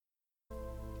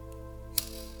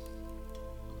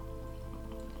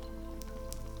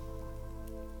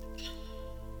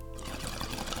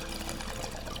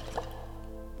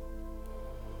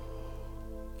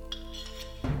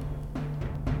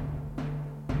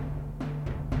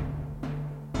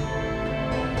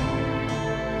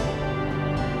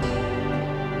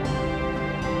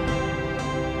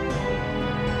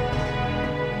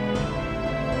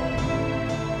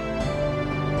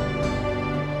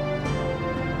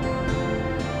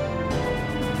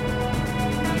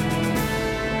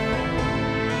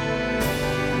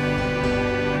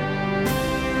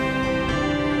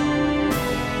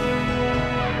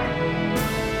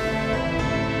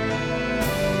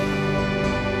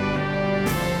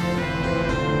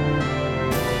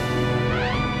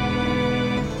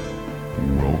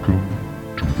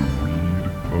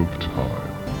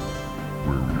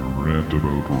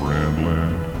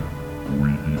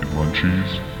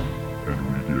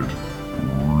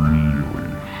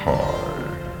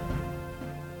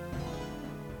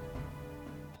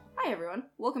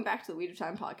back to the Weed of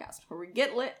Time podcast, where we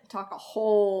get lit, talk a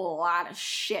whole lot of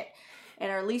shit,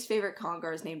 and our least favorite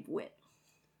Congar is named Wit.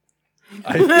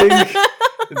 I think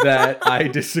that I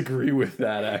disagree with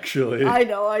that, actually. I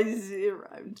know, it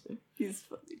rhymed. He's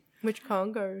funny. Which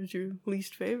Congar is your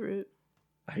least favorite?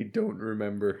 I don't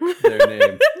remember their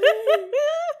name.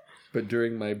 But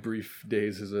during my brief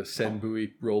days as a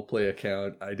Senbui roleplay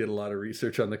account, I did a lot of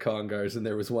research on the Congars, and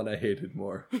there was one I hated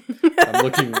more. I'm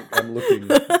looking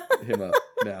him up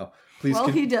now. Please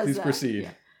proceed.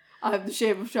 Yeah. I'm the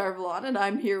Shame of Tarvalon, and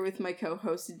I'm here with my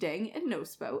co-hosts Deng and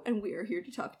Nospo, and we are here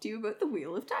to talk to you about the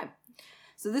Wheel of Time.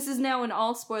 So this is now an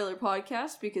all-spoiler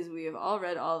podcast because we have all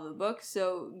read all of the books,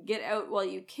 so get out while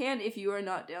you can if you are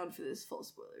not down for this full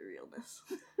spoiler realness.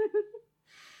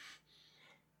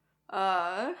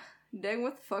 Deng,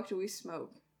 what the fuck do we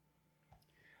smoke?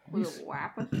 Was it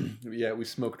Wappa? Yeah, we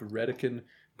smoked Redecan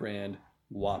brand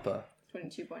Wappa.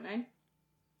 22.9?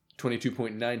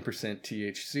 22.9%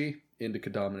 THC, indica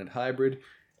dominant hybrid,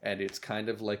 and it's kind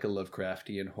of like a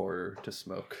Lovecraftian horror to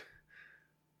smoke.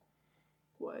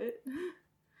 What?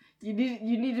 You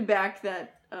need to back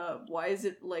that. Why is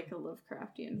it like a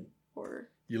Lovecraftian horror?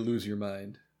 You lose your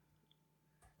mind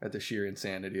at the sheer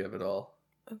insanity of it all.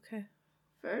 Okay.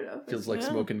 Fair enough. Feels like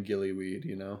smoking gilly weed,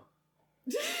 you know?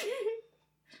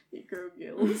 You grow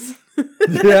gills.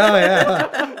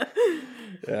 Yeah.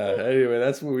 Yeah, anyway,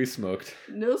 that's what we smoked.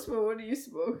 No smoke, what do you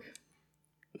smoke?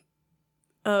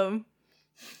 Dregs?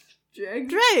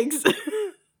 Dregs!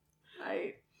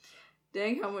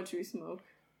 Dang, how much we smoke?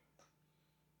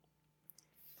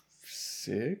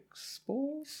 6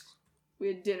 bowls? We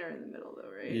had dinner in the middle though,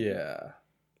 right? Yeah.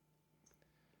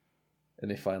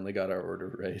 And they finally got our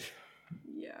order right.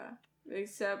 Yeah.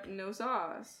 Except no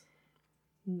sauce.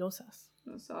 No sauce.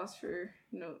 No sauce for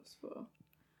Nospo.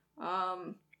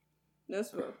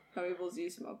 Nospo, how many bowls do you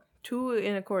smoke? 2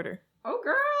 1/4. Oh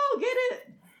girl, get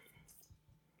it!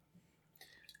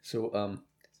 So,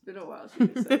 It's been a while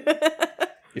since you said.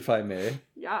 if I may,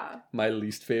 Yeah. my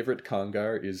least favorite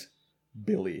Congar is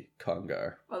Billy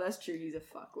Congar. Oh, that's true, he's a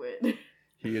fuckwit.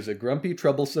 He is a grumpy,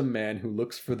 troublesome man who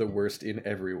looks for the worst in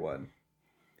everyone.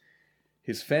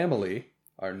 His family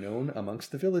are known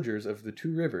amongst the villagers of the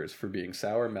Two Rivers for being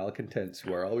sour malcontents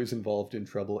who are always involved in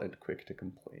trouble and quick to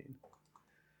complain.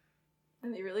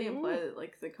 And they really imply that,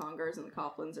 like, the Congars and the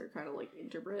Coplins are kind of, like,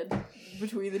 interbred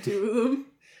between the two of them.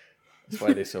 That's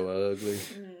why they're so ugly.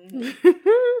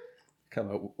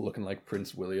 Come out looking like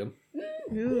Prince William.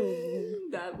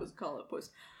 That was call it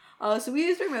puss. So we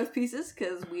used our mouthpieces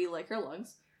because we like our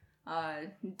lungs.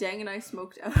 Dang and I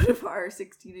smoked out of our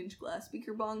 16-inch glass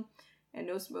speaker bong, and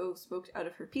No Smoke smoked out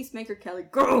of her Peacemaker Kelly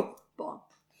Girl bong.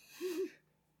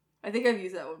 I think I've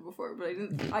used that one before, but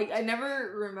I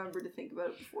never remember to think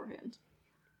about it beforehand.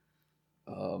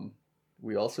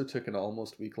 We also took an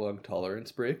almost week-long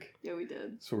tolerance break. Yeah, we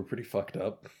did. So we're pretty fucked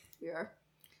up. We are.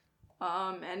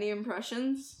 Any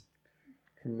impressions?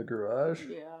 From the garage?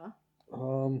 Yeah.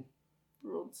 The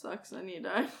World sucks, I need to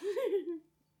die.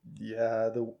 Yeah,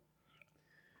 the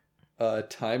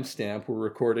timestamp, we're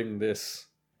recording this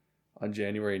on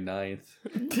January 9th.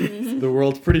 The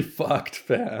world's pretty fucked,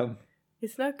 fam.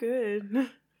 It's not good.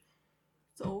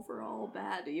 It's overall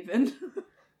bad, even.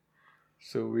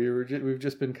 So we've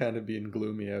just been kind of being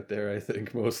gloomy out there, I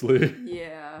think, mostly.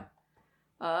 Yeah.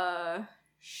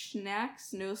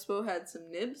 Snacks. Nospo had some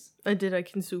nibs. I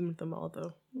consumed them all,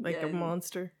 though. Like a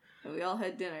monster. And we all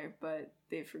had dinner, but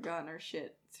they've forgotten our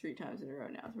shit 3 times in a row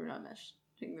now. So we're not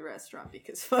mentioning the restaurant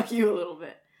because fuck you a little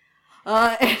bit.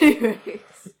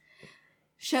 Anyways.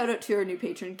 Shout out to our new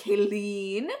patron,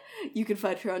 Kayleen. You can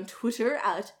find her on Twitter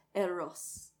at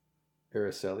Eros.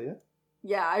 Aracelia?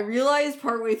 Yeah, I realized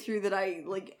partway through that I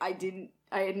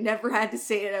had never had to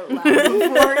say it out loud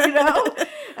before, you know?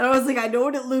 And I was like, I know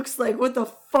what it looks like. What the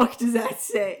fuck does that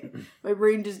say? My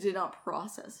brain just did not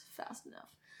process fast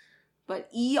enough.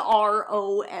 But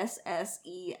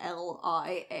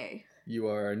Erossesselia. You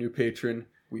are our new patron.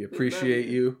 We appreciate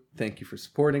you. Thank you for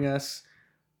supporting us.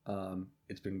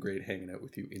 It's been great hanging out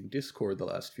with you in Discord the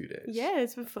last few days. Yeah,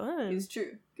 it's been fun. It's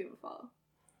true. Give a follow.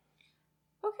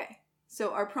 Okay.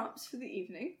 So our prompts for the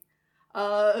evening.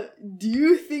 Do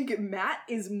you think Matt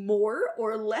is more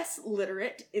or less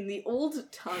literate in the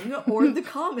old tongue or the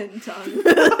common tongue?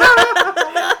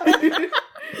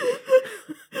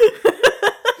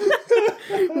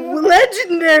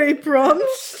 Legendary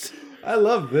prompts. I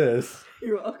love this.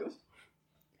 You're welcome.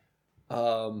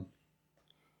 Well,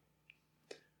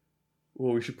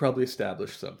 we should probably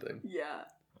establish something. Yeah.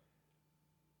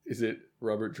 Is it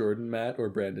Robert Jordan Matt or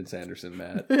Brandon Sanderson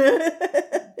Matt?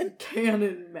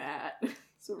 Canon Matt.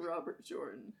 So Robert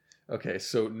Jordan. Okay,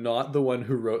 so not the one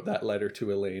who wrote that letter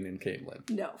to Elaine in Camelin.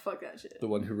 No, fuck that shit. The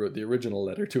one who wrote the original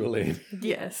letter to Elaine.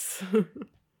 Yes.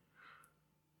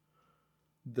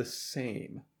 The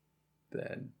same,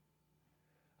 then.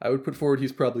 I would put forward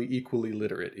he's probably equally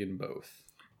literate in both.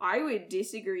 I would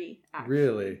disagree, actually.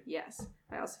 Really? Yes.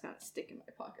 I also found a stick in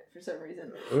my pocket for some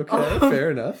reason. Okay,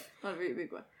 fair enough. Not a very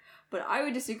big one. But I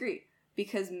would disagree,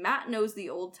 because Matt knows the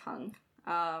Old Tongue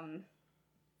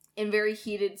in very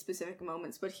heated, specific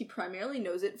moments, but he primarily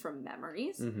knows it from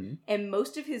memories. Mm-hmm. And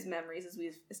most of his memories, as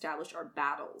we've established, are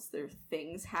battles. They're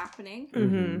things happening,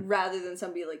 Mm-hmm. rather than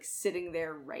somebody, like, sitting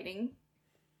there writing,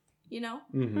 you know?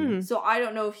 Mm-hmm. So I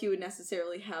don't know if he would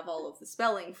necessarily have all of the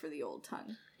spelling for the Old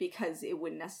Tongue, because it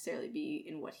wouldn't necessarily be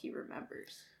in what he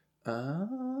remembers.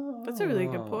 Oh. That's a really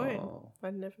good point.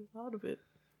 I'd never thought of it.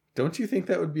 Don't you think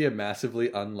that would be a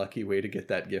massively unlucky way to get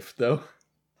that gift, though?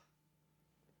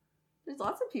 There's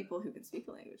lots of people who can speak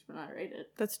a language but not write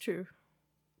it. That's true.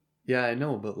 Yeah, I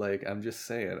know, but, like, I'm just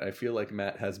saying, I feel like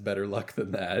Matt has better luck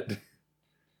than that.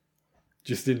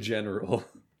 Just in general.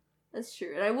 That's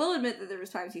true. And I will admit that there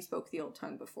was times he spoke the Old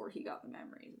Tongue before he got the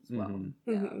memories as well. Mhm.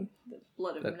 Yeah, Mhm. the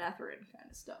blood of That- Manetheren kind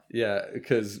of stuff. Yeah,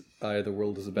 because The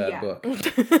World is a Bad Yeah. Book.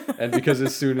 And because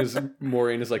as soon as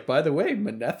Moraine is like, by the way,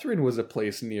 Manetheren was a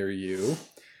place near you,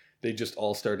 they just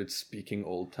all started speaking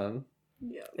Old Tongue.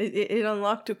 Yeah. It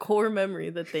unlocked a core memory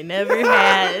that they never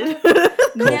had.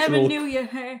 Never Cultural- knew you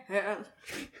had.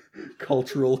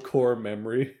 Cultural core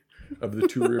memory of the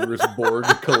Two Rivers Borg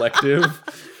Collective.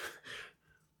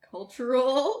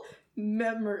 Cultural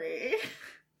memory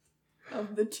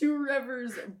of the Two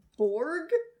Rivers Borg?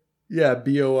 Yeah,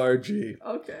 B-O-R-G.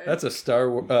 Okay. That's a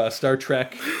Star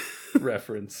Trek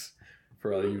reference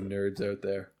for all you nerds out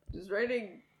there. Just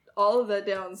writing all of that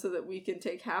down so that we can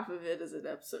take half of it as an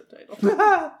episode title.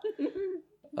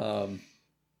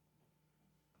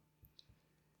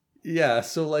 Yeah,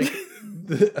 so like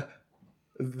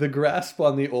the grasp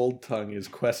on the Old Tongue is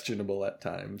questionable at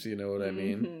times, you know what I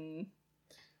mean? Mhm.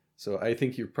 So I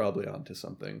think you're probably onto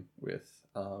something with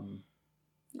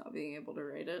Not being able to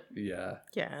write it. yeah,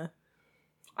 Yeah.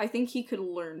 I think he could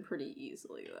learn pretty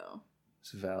easily, though.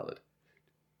 it's valid.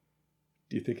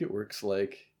 Do you think it works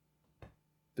like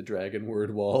the dragon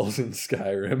word walls in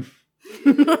Skyrim?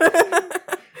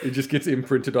 It just gets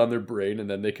imprinted on their brain and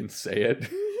then they can say it.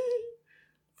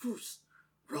 Foos.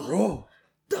 Roll.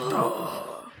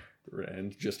 Duh.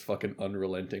 And just fucking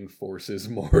unrelenting forces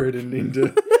Moradin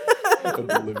into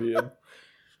oblivion.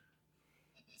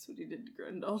 That's what he did to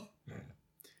Grendel.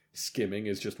 Skimming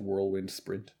is just whirlwind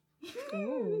sprint.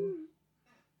 Ooh.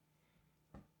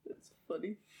 That's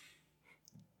funny.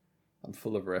 I'm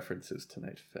full of references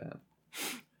tonight, fam.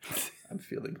 I'm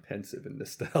feeling pensive and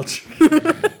nostalgic.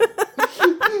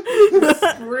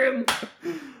 Grim.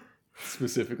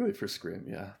 Specifically for Scrim,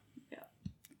 yeah. Yeah.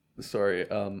 Sorry,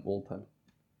 Old Tongue.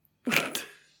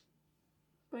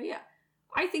 But yeah,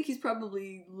 I think he's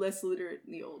probably less literate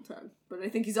in the Old Tongue. But I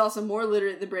think he's also more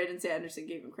literate than Brandon Sanderson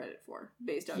gave him credit for,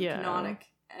 based on Yeah.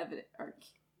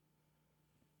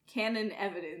 canon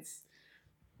evidence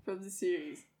from the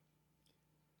series.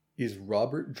 Is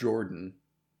Robert Jordan,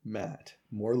 Matt,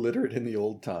 more literate in the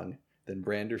Old Tongue than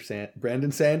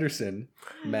Brandon Sanderson,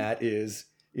 Matt, is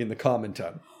in the Common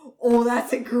Tongue? Oh,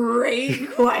 that's a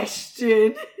great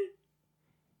question.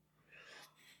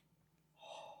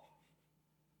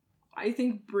 I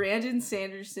think Brandon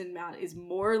Sanderson Matt is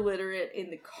more literate in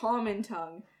the Common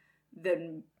Tongue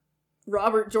than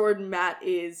Robert Jordan Matt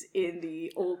is in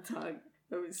the Old Tongue.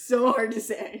 That was so hard to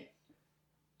say.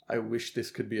 I wish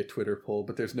this could be a Twitter poll,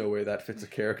 but there's no way that fits a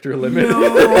character limit. No,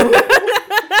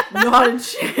 not a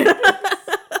chance.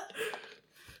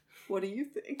 What do you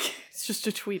think? It's just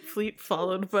a tweet fleet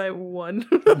followed by one.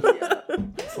 Yeah.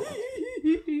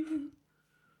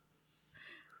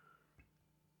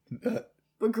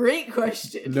 But great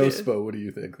question. No Spo, what do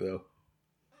you think, though?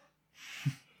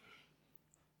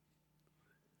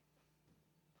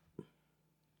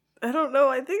 I don't know.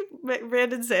 I think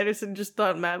Brandon Sanderson just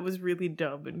thought Matt was really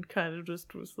dumb and kind of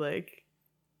just was like,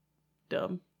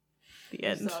 dumb. The I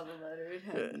end. saw the letter. It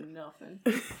had nothing.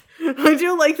 I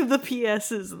do like the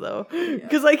PSs though, Yeah.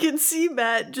 because I can see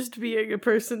Matt just being a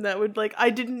person that would like,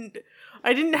 I didn't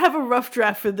have a rough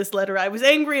draft for this letter. I was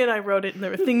angry and I wrote it, and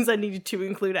there were things I needed to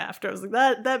include after. I was like,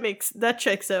 that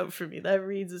checks out for me. That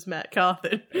reads as Matt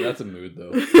Cawthon. That's a mood,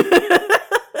 though.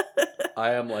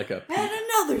 I am like a And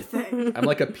another thing. I'm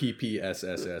like a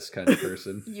PPSSS kind of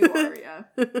person. You are, yeah.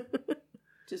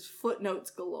 Just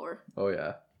footnotes galore. Oh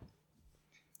yeah.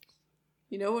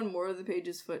 You know when more of the page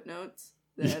is footnotes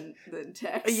than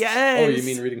text? Yes. Oh, you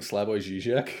mean reading Slavoj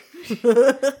Žižek?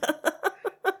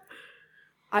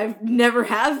 I've never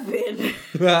have been.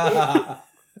 I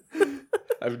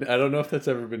don't know if that's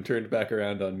ever been turned back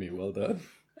around on me. Well done.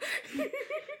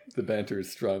 The banter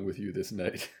is strong with you this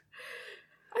night.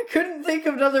 I couldn't think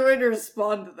of another way to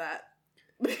respond to that.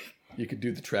 You could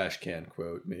do the trash can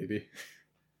quote, maybe.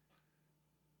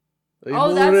 Oh,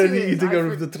 I'm that's who already it is. eating I out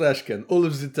of the trash can all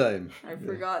of the time. I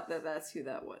forgot that that's who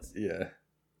that was. Yeah.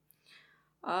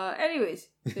 Anyways,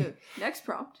 so next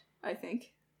prompt, I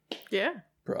think. Yeah.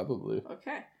 Probably.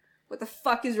 Okay. What the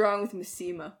fuck is wrong with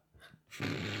Mishima?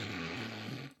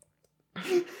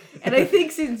 And I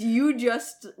think since you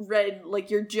just read, like,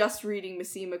 you're just reading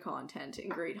Mishima content in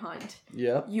Great Hunt,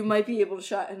 Yeah. you might be able to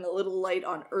shine a little light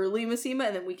on early Mishima,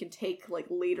 and then we can take, like,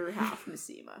 later half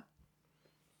Mishima.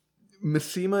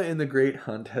 Mishima in the Great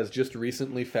Hunt has just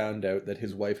recently found out that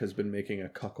his wife has been making a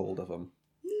cuckold of him.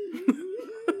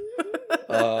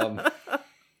 I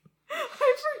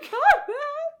forgot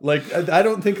that! Like, I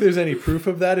don't think there's any proof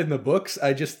of that in the books.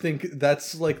 I just think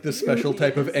that's, like, the special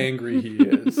type of angry he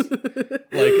is.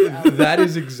 Like, that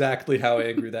is exactly how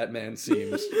angry that man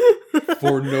seems.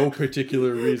 For no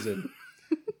particular reason.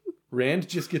 Rand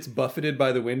just gets buffeted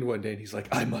by the wind one day, and he's like,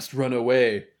 I must run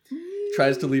away.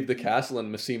 Tries to leave the castle,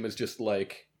 and Mishima's just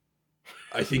like,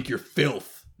 I think you're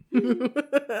filth.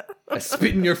 I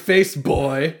spit in your face,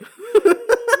 boy.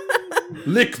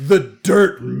 Lick the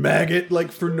dirt, maggot.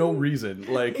 Like, for no reason.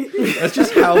 Like, that's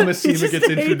just how Mishima gets Hates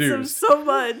him introduced. so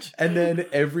much. And then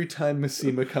every time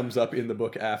Mishima comes up in the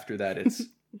book after that, it's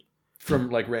from,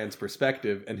 like, Rand's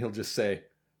perspective, and he'll just say,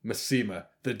 Mishima,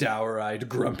 the dour-eyed,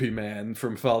 grumpy man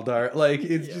from Faldar. Like,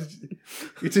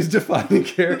 it's his defining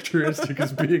characteristic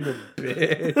as being a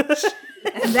bitch.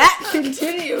 And that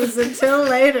continues until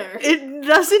later. It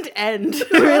doesn't end,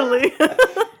 really.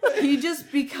 He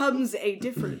just becomes a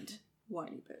different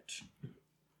whiny bitch.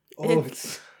 Oh,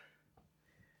 it's...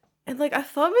 And, like, I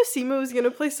thought Mishima was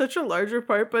gonna play such a larger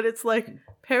part, but it's like,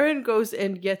 Perrin goes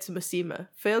and gets Mishima.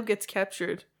 Fail gets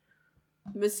captured.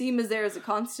 Mishima is there as a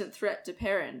constant threat to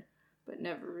Perrin, but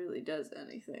never really does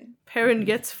anything. Perrin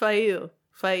gets Fail.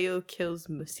 Fail kills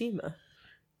Mishima.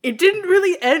 It didn't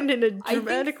really end in a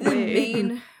dramatic I think way. the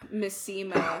main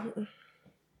Mishima...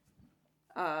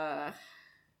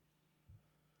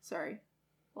 Sorry.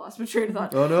 Lost my train of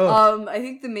thought. Oh, no. I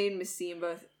think the main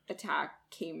Mishima attack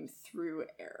came through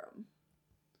Aram.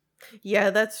 Yeah,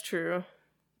 that's true.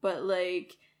 But,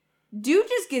 like, dude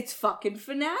just gets fucking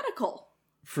fanatical.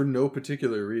 For no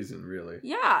particular reason, really.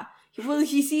 Yeah. Well,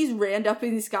 he sees Rand up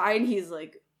in the sky and he's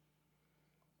like,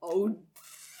 oh,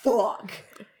 fuck.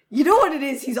 You know what it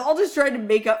is? He's all just trying to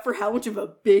make up for how much of a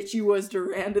bitch he was to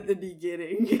Rand at the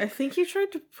beginning. I think he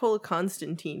tried to pull a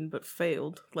Constantine, but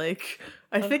failed. Like,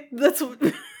 I think that's what...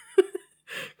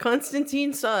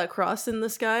 Constantine saw a cross in the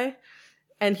sky,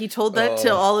 and he told that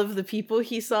to all of the people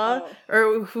he saw,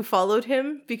 or who followed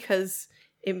him, because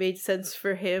it made sense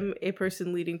for him, a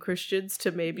person leading Christians,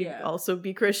 to maybe also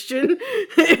be Christian.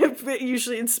 It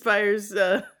usually inspires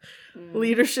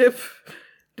leadership,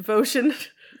 devotion.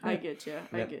 I get you.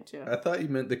 I get you. I thought you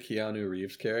meant the Keanu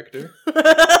Reeves character. And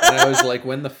I was like,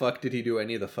 when the fuck did he do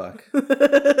any of the fuck?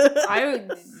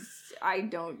 I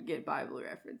don't get Bible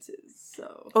references,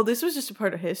 so. Oh, this was just a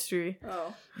part of history.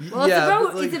 Oh. Well, Yeah,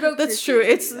 it's about that's true.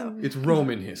 Christianity, It's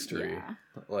Roman history. Yeah.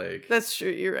 Like, That's true,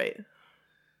 you're right.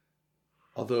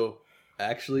 although,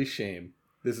 actually, shame.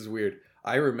 This is weird.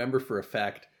 I remember for a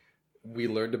fact we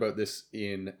learned about this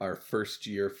in our first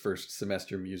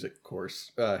semester music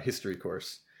course, history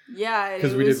course. Yeah, it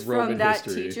 'Cause we was did from Roman that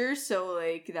history. teacher, so,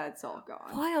 like, that's all gone.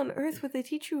 Why on earth would they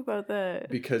teach you about that?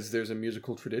 Because there's a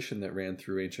musical tradition that ran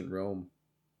through ancient Rome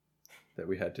that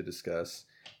we had to discuss.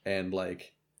 And,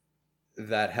 like,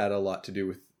 that had a lot to do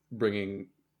with bringing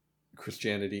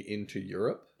Christianity into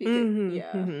Europe. Because,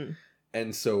 yeah. Mm-hmm.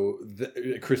 And so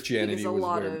Christianity Because a was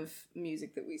lot where... of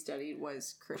music that we studied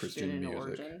was Christian Christian in music.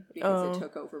 origin, because Oh. it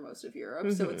took over most of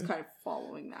Europe, so it's kind of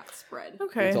following that spread.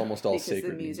 Okay. It's almost all Because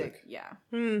sacred the music,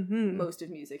 Mm-hmm. most of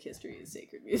music history is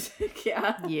sacred music,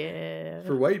 yeah. Yeah.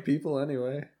 For white people,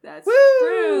 anyway. That's Woo!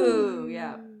 true,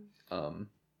 yeah.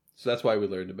 So that's why we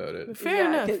learned about it. Fair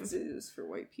enough. because it is for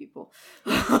white people.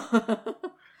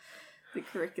 The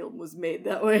curriculum was made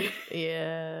that way.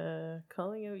 Yeah.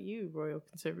 Calling out you, Royal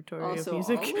Conservatory Also, of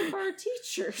Music. all of our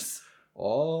teachers.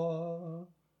 Oh.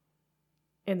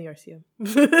 And the RCM.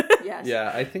 Yes.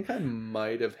 Yeah, I think I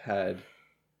might have had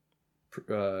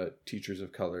teachers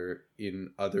of color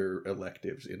in other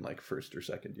electives in like first or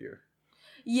second year.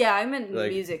 Yeah, I meant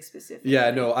Like, music specifically.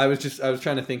 Yeah, no, I was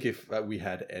trying to think if we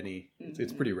had any.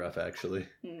 It's Mhm. pretty rough, actually.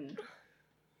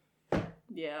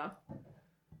 Yeah.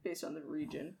 Based on the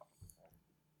region.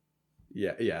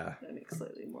 Yeah. That makes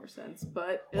slightly more sense,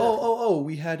 but... Oh,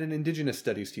 we had an Indigenous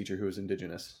studies teacher who was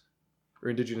Indigenous. Or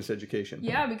Indigenous education.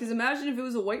 Yeah, because imagine if it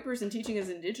was a white person teaching us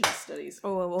Indigenous studies.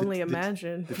 Oh, I'll only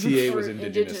imagine. The TA was Or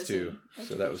Indigenous too, in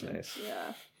so that was education. nice.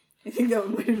 Yeah. I think that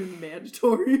might have been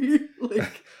mandatory.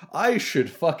 Like, I should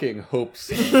fucking hope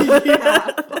so. yeah.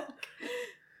 Fuck.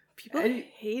 People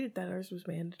hated that ours was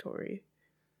mandatory.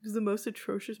 It was the most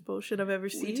atrocious bullshit I've ever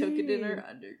seen. We took it in our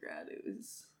undergrad. It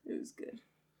was good.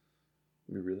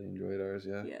 We really enjoyed ours,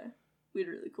 yeah. Yeah. We had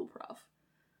a really cool prof.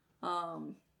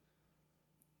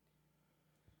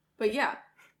 But yeah.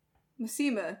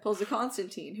 Massima pulls a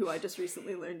Constantine, who I just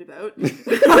recently learned about.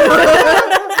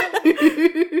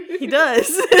 He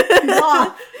does.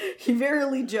 Yeah, he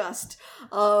verily just.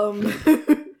 And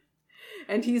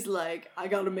he's like, I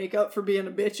gotta make up for being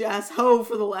a bitch ass hoe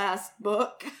for the last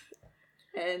book.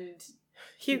 And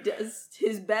he does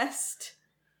his best.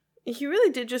 He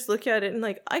really did just look at it and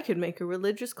like, I could make a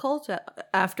religious cult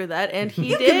after that, and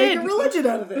he You did. can make a religion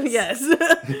out of this. Yes.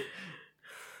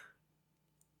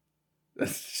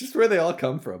 That's just where they all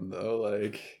come from, though.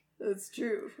 Like, That's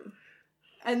true.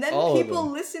 And then All of people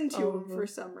them. listen to All him of them. for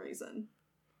some reason.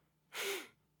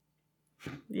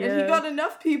 Yeah. And he got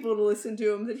enough people to listen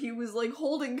to him that he was like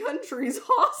holding countries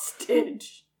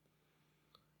hostage.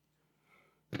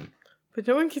 But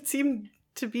no one could seem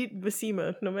to beat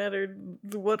Massima, no matter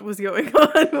what was going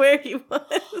on, where he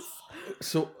was.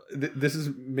 so this is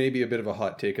maybe a bit of a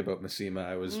hot take about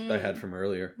Massima I had from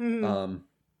earlier.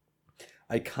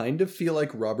 I kind of feel like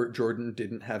Robert Jordan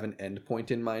didn't have an end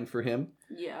point in mind for him,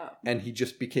 Yeah. and he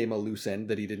just became a loose end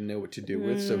that he didn't know what to do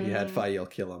with, so he had Fael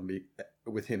kill him,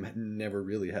 with him never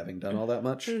really having done all that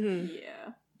much.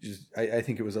 Yeah. Just, I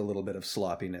think it was a little bit of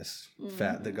sloppiness,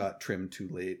 fat that got trimmed too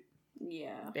late.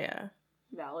 Yeah. Yeah.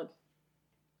 Valid.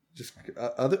 Just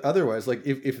otherwise, like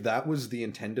if that was the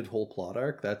intended whole plot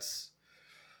arc, that's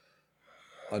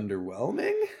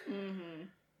underwhelming.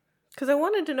 Because I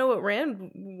wanted to know what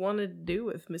Rand wanted to do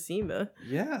with Massima.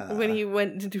 Yeah. When he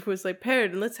went to was like,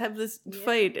 Paradin, let's have this Yeah.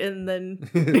 fight, and then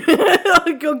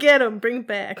go get him, bring him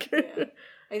back. Yeah.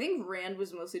 I think Rand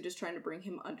was mostly just trying to bring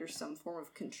him under some form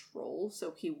of control,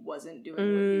 so he wasn't doing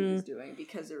what he was doing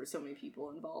because there were so many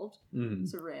people involved.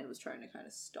 So Rand was trying to kind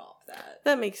of stop that.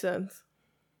 That makes sense.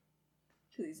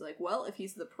 Because he's like, well, if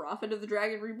he's the prophet of the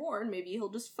Dragon Reborn, maybe he'll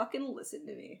just fucking listen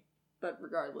to me. But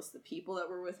regardless, the people that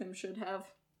were with him should have.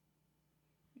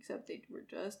 Except they were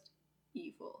just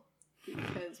evil.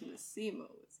 Because Massima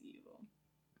was evil.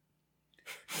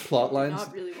 Plot I lines. did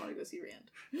not really want to go see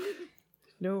Rand.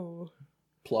 No.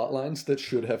 Plot lines that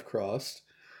should have crossed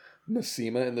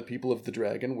Massima and the people of the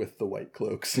dragon with the white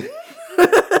cloaks.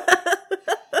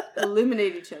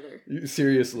 Eliminate each other.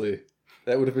 Seriously,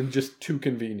 that would have been just too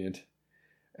convenient.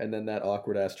 And then that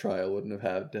awkward ass trial wouldn't have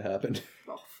had to happen.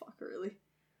 Oh, fuck, really?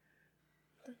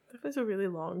 That was a really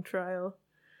long trial.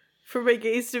 For my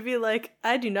gaze to be like,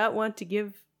 I do not want to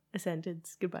give a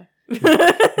sentence. Goodbye.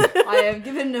 I have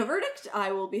given a verdict.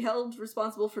 I will be held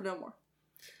responsible for no more.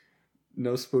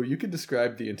 No, Spo, you could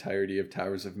describe the entirety of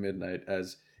Towers of Midnight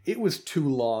as it was too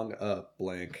long a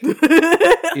blank.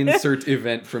 Insert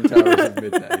event from Towers of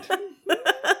Midnight.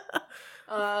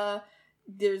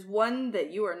 There's one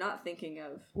that you are not thinking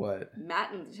of. What?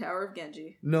 Matt in the Tower of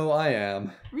Genji. No, I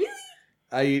am.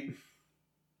 Really?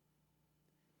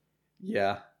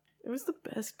 Yeah. It was the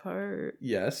best part.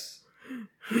 Yes.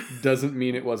 Doesn't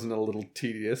mean it wasn't a little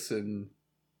tedious and,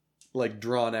 like,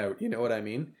 drawn out. You know what I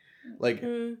mean? Like,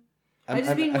 I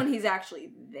just mean when he's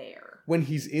actually there. When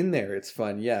he's in there, it's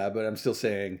fun, yeah, but I'm still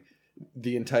saying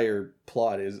the entire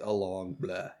plot is a long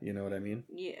blah. You know what I mean?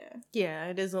 Yeah. Yeah,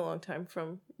 it is a long time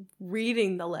from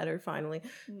reading the letter finally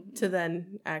to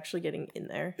then actually getting in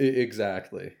there.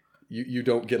 Exactly. You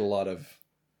don't get a lot of...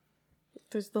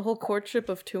 There's the whole courtship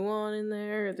of Tuon in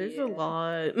there. There's a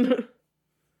lot.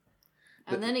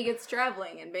 And then he gets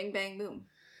traveling and bang, bang, boom.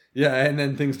 Yeah, and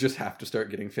then things just have to start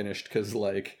getting finished because,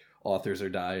 like, authors are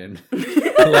dying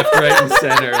left, right, and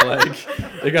center.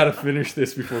 Like, they gotta finish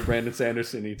this before Brandon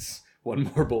Sanderson eats one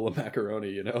more bowl of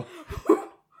macaroni, you know?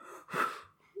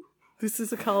 This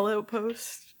is a call-out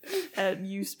post at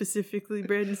you specifically,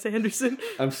 Brandon Sanderson.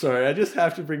 I'm sorry, I just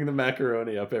have to bring the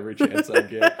macaroni up every chance I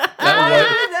get. Why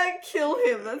did that kill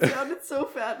him? That sounded so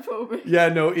fat-phobic. Yeah,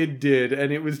 no, it did,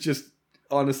 and it was just,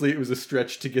 honestly, it was a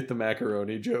stretch to get the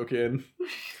macaroni joke in.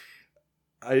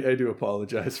 I do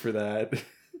apologize for that.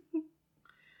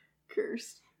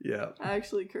 Cursed. Yeah.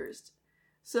 Actually cursed.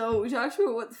 So, we talked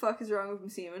about what the fuck is wrong with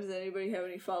Massima. Does anybody have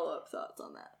any follow-up thoughts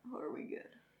on that? Or are we good?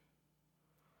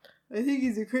 I think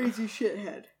he's a crazy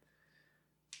shithead.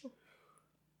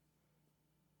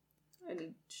 And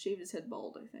he shaved his head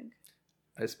bald, I think.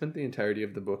 I spent the entirety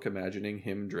of the book imagining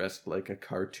him dressed like a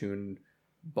cartoon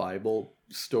Bible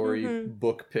story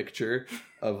book picture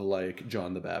of like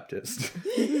John the Baptist.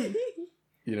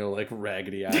 You know, like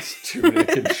raggedy ass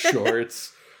tunic and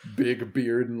shorts, big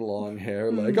beard and long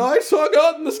hair, like I saw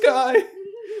God in the sky.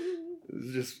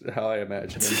 It's just how I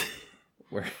imagine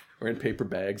him. Wearing paper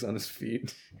bags on his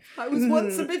feet. I was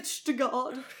once a bitch to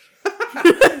God.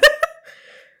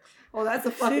 Oh, that's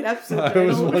a fucking episode. I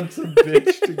was once a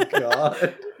bitch to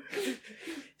God.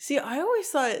 See, I always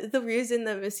thought the reason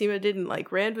that Mishima didn't like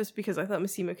Rand was because I thought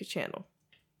Mishima could channel.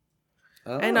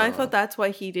 Oh. And I thought that's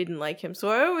why he didn't like him. So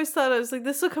I always thought, I was like,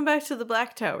 this will come back to the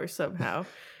Black Tower somehow.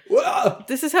 Whoa!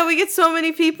 This is how we get so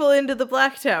many people into the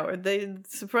Black Tower.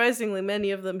 Surprisingly, many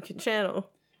of them can channel.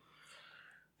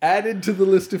 Added to the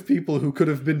list of people who could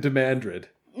have been Demandred.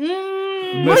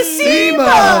 Mishima!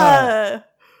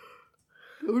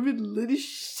 That would have been lit as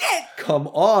shit. Come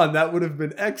on, that would have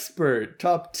been expert,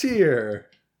 top tier.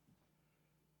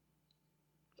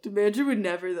 Demandred would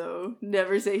never, though.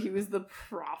 Never say he was the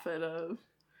prophet of.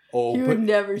 Oh, He but would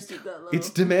never stoop that low. it's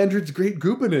Demandred's great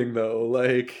goopening, though.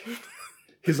 Like,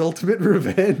 his ultimate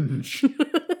revenge.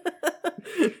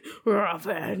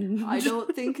 Revenge. I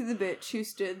don't think the bitch who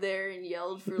stood there and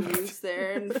yelled for Luce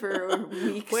there and for a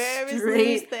week Where is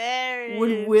straight Luce there?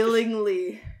 would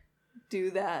willingly do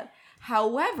that.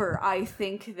 However, I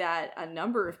think that a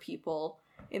number of people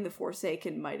in the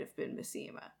Forsaken might have been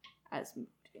Mishima, as Moon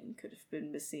could have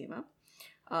been Mishima.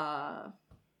 That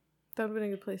would have been a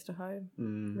good place to hide.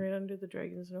 Right under the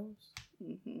dragon's nose.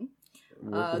 The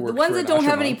Worked ones for that an don't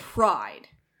have any Ashramon. pride.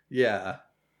 Yeah.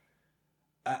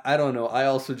 I don't know. I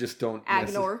also just don't...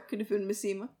 Agnor could have been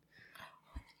Mishima.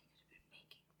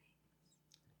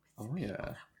 Oh,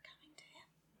 yeah.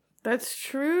 That's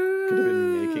true. Could have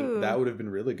been making... That would have been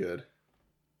really good.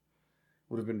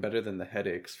 Would have been better than the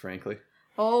headaches, frankly.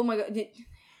 Oh my god.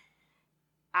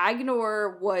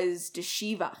 Agnor was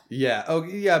Deshiva. Yeah. Oh,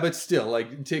 yeah, but still,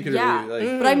 like, take it Yeah. or leave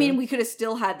it. Like, But I mean, we could have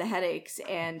still had the headaches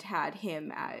and had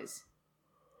him as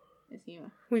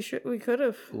Mishima. We could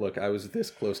have. look, I was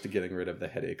this close to getting rid of the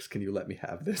headaches. Can you let me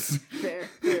have this? Fair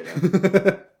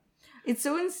enough. It's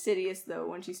so insidious, though,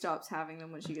 when she stops having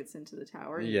them when she gets into the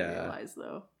tower. You Yeah. realize,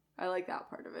 though. I like that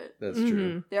part of it. That's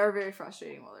true. They are very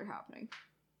frustrating while they're happening.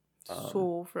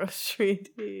 So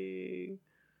frustrating.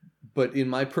 But in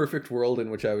my perfect world in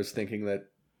which I was thinking that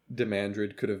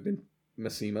Demandred could have been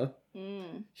Mishima,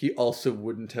 he also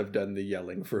wouldn't have done the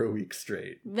yelling for a week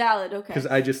straight. Valid, okay. Because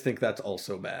I just think that's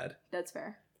also bad. That's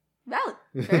fair. Valid.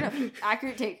 Fair enough.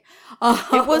 Accurate take.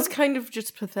 It was kind of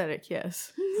just pathetic,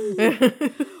 yes. Instead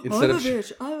I'm a of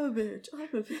bitch. I'm a bitch. I'm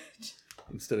a bitch.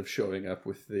 instead of showing up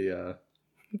with the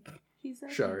He's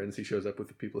like, Sharans, he shows up with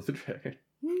the people of the dragon.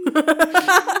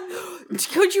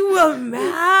 Could you imagine?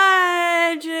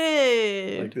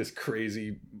 Like this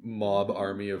crazy mob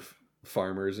army of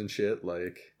farmers and shit.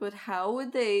 Like, but how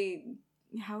would he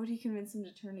convince them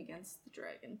to turn against the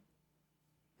dragon?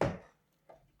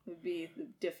 Would be the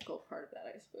difficult part of that,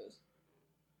 I suppose.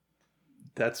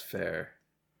 that's fair.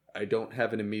 I don't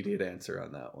have an immediate answer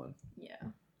on that one. Yeah.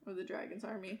 Or the dragon's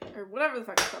army. Or whatever the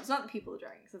fuck it's called. It's not the people of the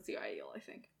dragon, 'cause that's the ideal, I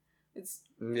think. It's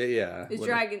Yeah. It's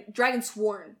what- dragon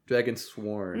sworn. Dragon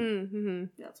sworn. Mm-hmm.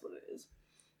 That's what it is.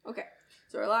 Okay.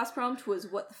 So our last prompt was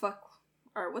what the fuck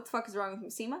is wrong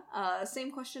with Mishima?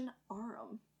 Same question,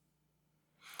 Aram.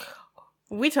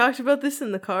 We talked about this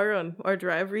in the car on our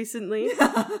drive recently.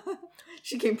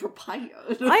 She came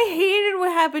prepared. I hated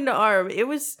what happened to Arm. It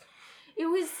was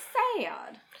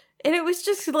sad. And it was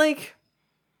just like,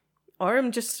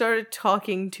 Arm just started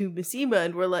talking to Mishima,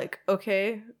 and we're like,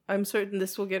 okay, I'm certain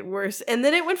this will get worse. And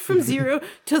then it went from 0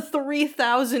 to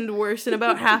 3,000 worse in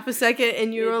about half a second,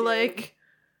 and you It were did. like,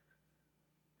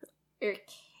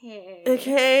 Okay.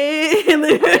 okay.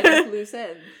 Loose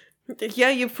end. Yeah,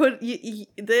 you put you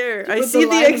there. You I put see the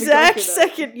line the in the exact coconut.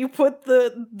 second you put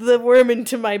the worm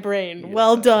into my brain. Yeah.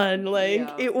 Well done. Like,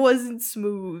 Yeah. it wasn't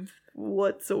smooth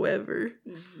whatsoever.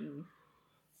 Mm-hmm.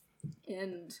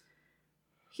 And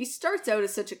he starts out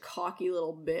as such a cocky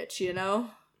little bitch, you know?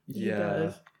 He Yeah.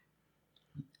 does.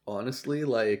 Honestly,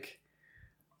 like,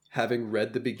 having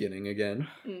read the beginning again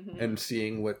Mm-hmm. and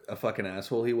seeing what a fucking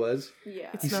asshole he was,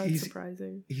 Yeah. It's He's- not he's-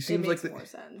 surprising. he It seems like makes more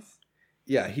sense.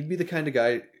 yeah, he'd be the kind of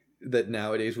guy that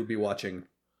nowadays would be watching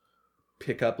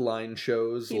pickup line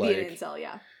shows, He'd like, be an incel,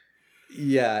 yeah.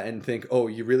 yeah, and think, oh,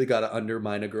 you really got to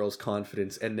undermine a girl's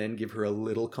confidence and then give her a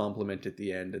little compliment at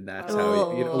the end, and that's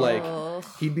how, you know, like,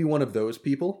 he'd be one of those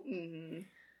people. Mm-hmm.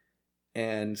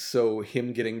 And so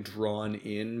him getting drawn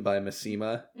in by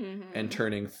Mishima and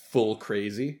turning full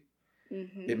crazy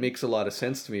it makes a lot of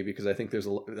sense to me because I think there's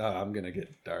I'm going to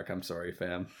get dark. I'm sorry,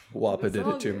 fam. Wappa It's did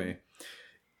all it to good. me.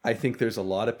 I think there's a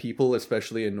lot of people,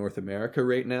 especially in North America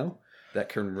right now, that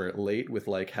can relate with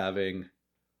like having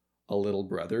a little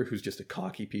brother who's just a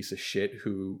cocky piece of shit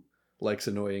who likes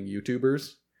annoying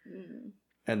YouTubers.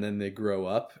 And then they grow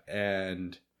up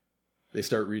and they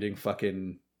start reading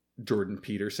fucking Jordan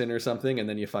Peterson or something. And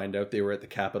then you find out they were at the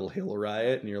Capitol Hill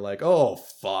riot and you're like, oh,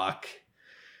 fuck.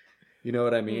 You know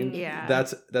what I mean? Yeah.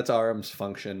 That's Aram's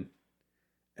function.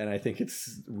 And I think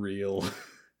it's real.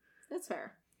 That's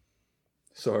fair.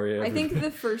 Sorry. I think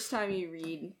the first time you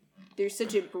read, there's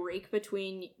such a break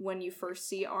between when you first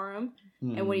see Aram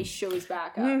and when he shows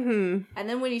back up. Mm-hmm. And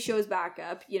then when he shows back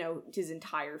up, you know, his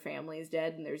entire family is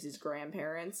dead and there's his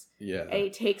grandparents. Yeah. And he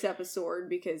takes up a sword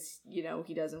because, you know,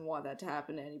 he doesn't want that to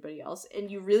happen to anybody else. And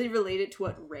you really relate it to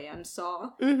what Rand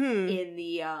saw Mm-hmm. in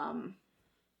the,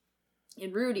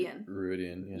 in Rudian.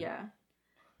 Rudian, Yeah.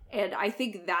 And I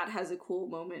think that has a cool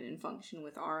moment in function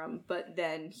with Aram, but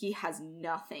then he has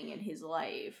nothing in his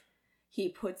life. He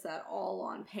puts that all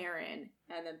on Perrin,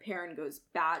 and then Perrin goes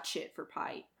batshit for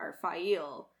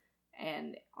Fail,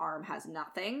 and Aram has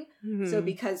nothing. Mm-hmm. So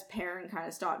because Perrin kind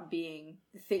of stopped being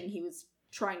the thing he was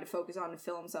trying to focus on and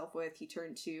fill himself with, he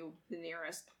turned to the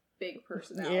nearest big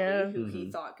personality who he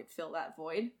thought could fill that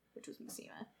void, which was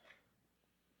Messina.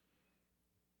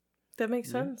 That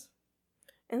makes sense.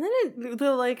 And then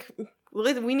they're like,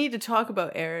 we need to talk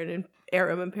about Aram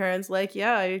and Perrin's like,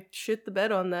 yeah, I shit the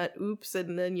bed on that, oops,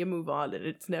 and then you move on and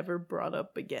it's never brought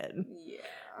up again. Yeah.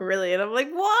 Really? And I'm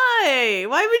like, why?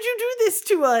 Why would you do this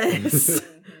to us?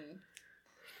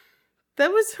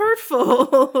 That was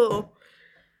hurtful.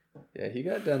 Yeah, he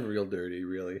got done real dirty,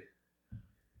 really.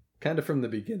 Kind of from the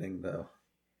beginning, though.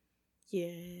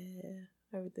 Yeah,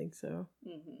 I would think so.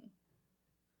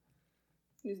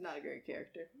 He's not a great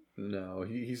character. No,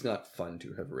 he's not fun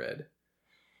to have read.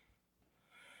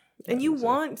 And you So-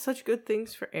 want such good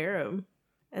things for Aram.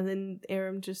 And then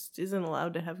Aram just isn't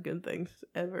allowed to have good things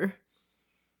ever.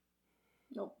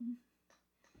 Nope.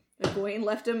 Egwene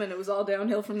left him and it was all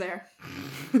downhill from there.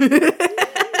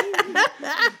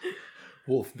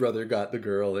 Wolf brother got the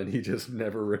girl and he just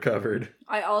never recovered.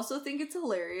 I also think it's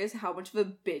hilarious how much of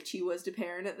a bitch he was to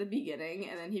Perrin at the beginning,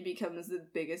 and then he becomes the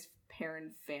biggest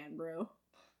Perrin fan bro.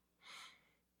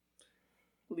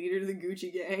 Leader of the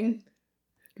Gucci gang.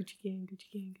 Gucci gang,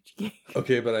 Gucci gang, Gucci gang.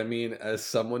 Okay, but I mean, as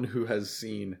someone who has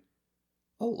seen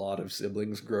a lot of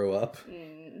siblings grow up,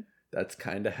 that's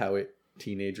kind of how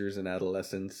teenagers and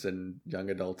adolescents and young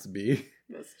adults be.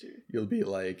 That's true. You'll be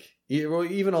like,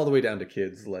 even all the way down to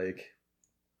kids, like,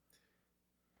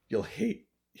 you'll hate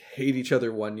each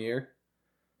other one year,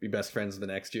 be best friends the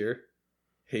next year,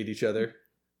 hate each other,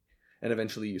 and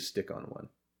eventually you stick on one.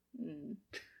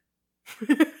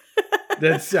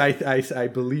 That's I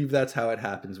believe that's how it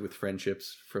happens with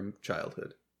friendships from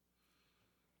childhood.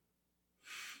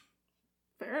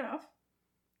 Fair enough.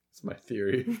 It's my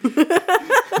theory.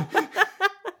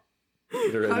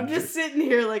 I'm just sitting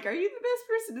here like, are you the best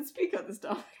person to speak on this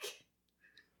topic?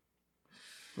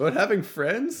 About having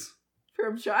friends?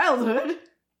 From childhood?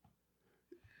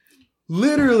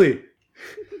 Literally.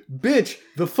 Bitch,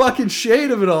 the fucking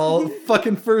shade of it all,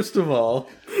 fucking first of all.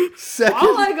 Second,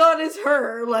 All I got is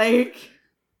her, like...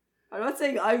 I'm not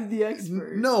saying I'm the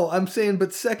expert. no, I'm saying,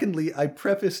 but secondly, I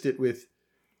prefaced it with,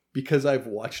 because I've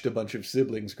watched a bunch of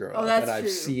siblings grow up, that's and I've true.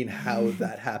 seen how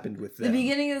that happened with them. The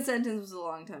beginning of the sentence was a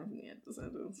long time from the end of the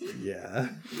sentence. Yeah.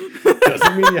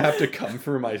 Doesn't mean you have to come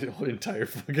for my whole entire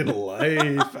fucking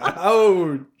life.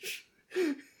 Ouch.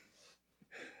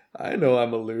 I know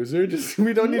I'm a loser, just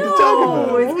we don't need to talk No,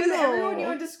 about it's it. because No. everyone you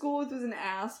went to school with was an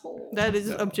asshole. That is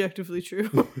No. objectively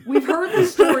true. We've heard the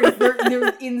stories. They're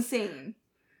insane.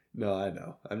 No, I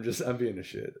know. I'm being a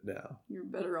shit now. You're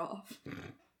better off.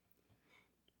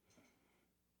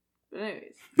 But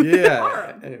anyways. Yeah.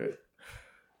 Alright. Anyway.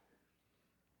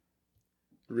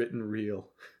 Written real.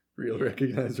 Real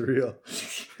recognized real.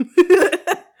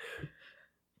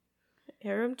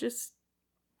 Aram just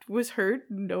was hurt,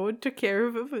 no one took care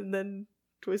of him, and then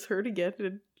was hurt again,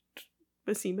 and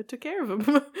Basima took care of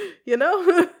him. You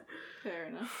know? Fair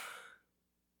enough.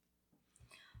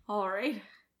 Alright.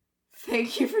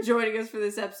 Thank you for joining us for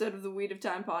this episode of the Weed of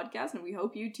Time podcast, and we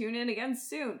hope you tune in again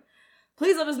soon.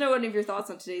 Please let us know any of your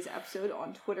thoughts on today's episode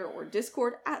on Twitter or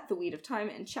Discord at The Weed of Time,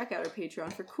 and check out our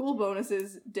Patreon for cool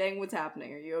bonuses. Dang, what's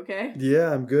happening? Are you okay?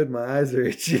 Yeah, I'm good. My eyes are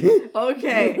itchy.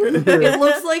 Okay. It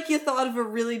looks like you thought of a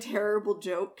really terrible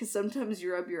joke, because sometimes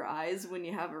you rub your eyes when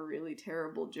you have a really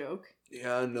terrible joke.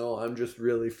 Yeah, no, I'm just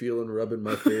really feeling rubbing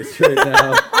my face right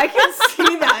now. I can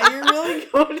see that. You're really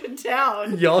going to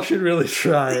town. Y'all should really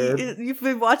try it. You've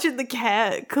been watching the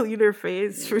cat clean her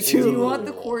face for too Do long. you want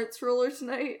the quartz roller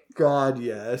tonight? God,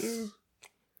 yes.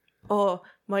 Oh,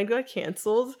 mine got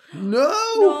canceled, No!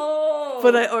 No!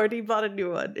 but I already bought a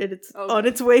new one, and it's Okay. on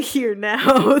its way here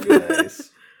now. Nice.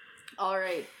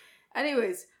 Alright.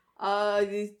 Anyways,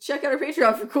 check out our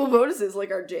Patreon for cool bonuses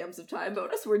like our Jams of Time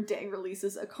bonus, where Dang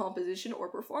releases a composition or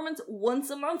performance once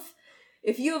a month.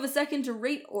 If you have a second to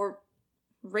rate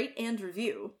and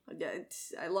review.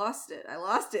 I lost it.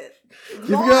 Keep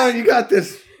going, you got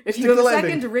this. If Stick you have the a landing.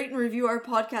 second to rate and review our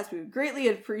podcast, we would greatly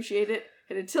appreciate it.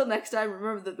 And until next time,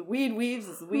 remember that the weed weaves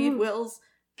as the weed wills.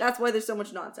 That's why there's so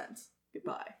much nonsense.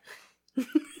 Goodbye.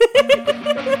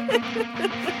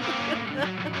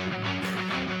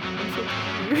 I'm so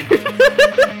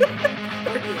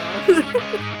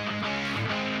tired.